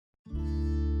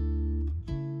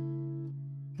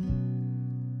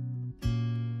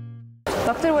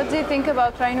Doctor, what do you think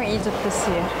about Rhino Egypt this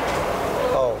year?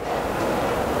 Oh,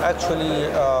 actually,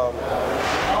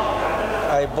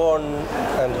 I born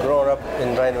and grown up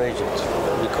in Rhino Egypt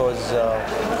because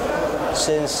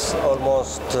since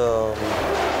almost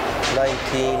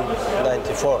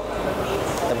 1994,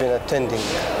 I've been attending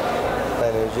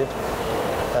Rhino Egypt,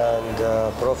 and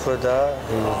Prof. Rida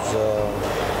is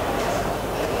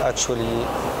actually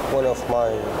one of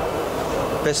my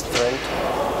best friends.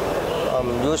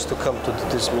 I'm used to come to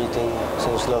this meeting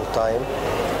since a long time,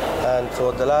 and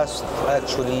for the last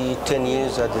actually 10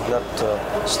 years I did not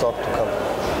stop to come.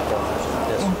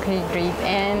 Yes. Okay, great.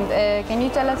 And can you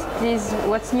tell us please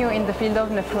what's new in the field of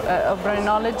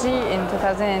rhinology in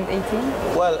 2018?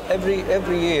 Well,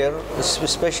 every year,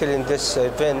 especially in this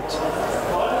event,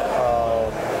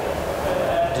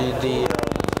 the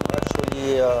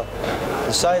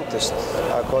scientists,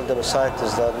 I call them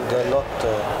scientists, they're not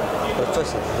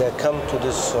professors. They come to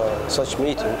this such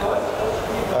meeting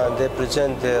and they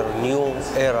present their new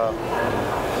era.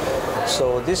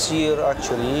 So this year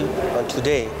actually, and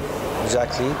today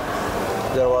exactly,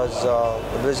 there was a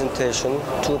presentation,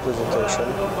 two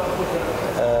presentations,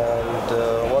 and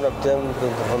one of them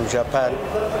from Japan.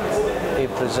 He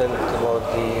presented about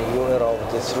the new era of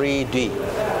the 3D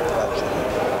actually.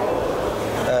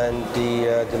 And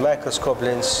the microscope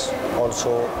lens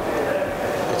also,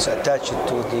 it's attached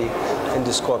to the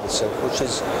endoscope itself, which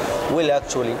is will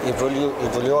actually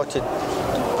evaluated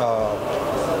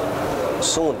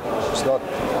soon. It's not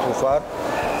too far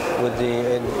with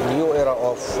the new era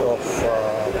of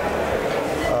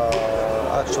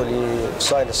actually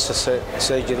sinus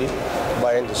surgery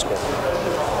by endoscope.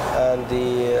 And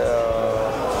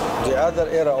the other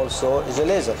era also is a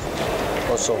laser.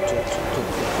 Also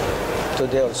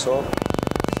today also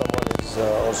someone is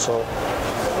also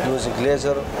using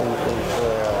laser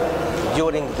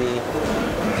during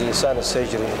the sinus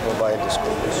surgery by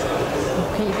endoscope.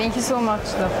 Okay, thank you so much,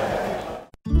 Doctor.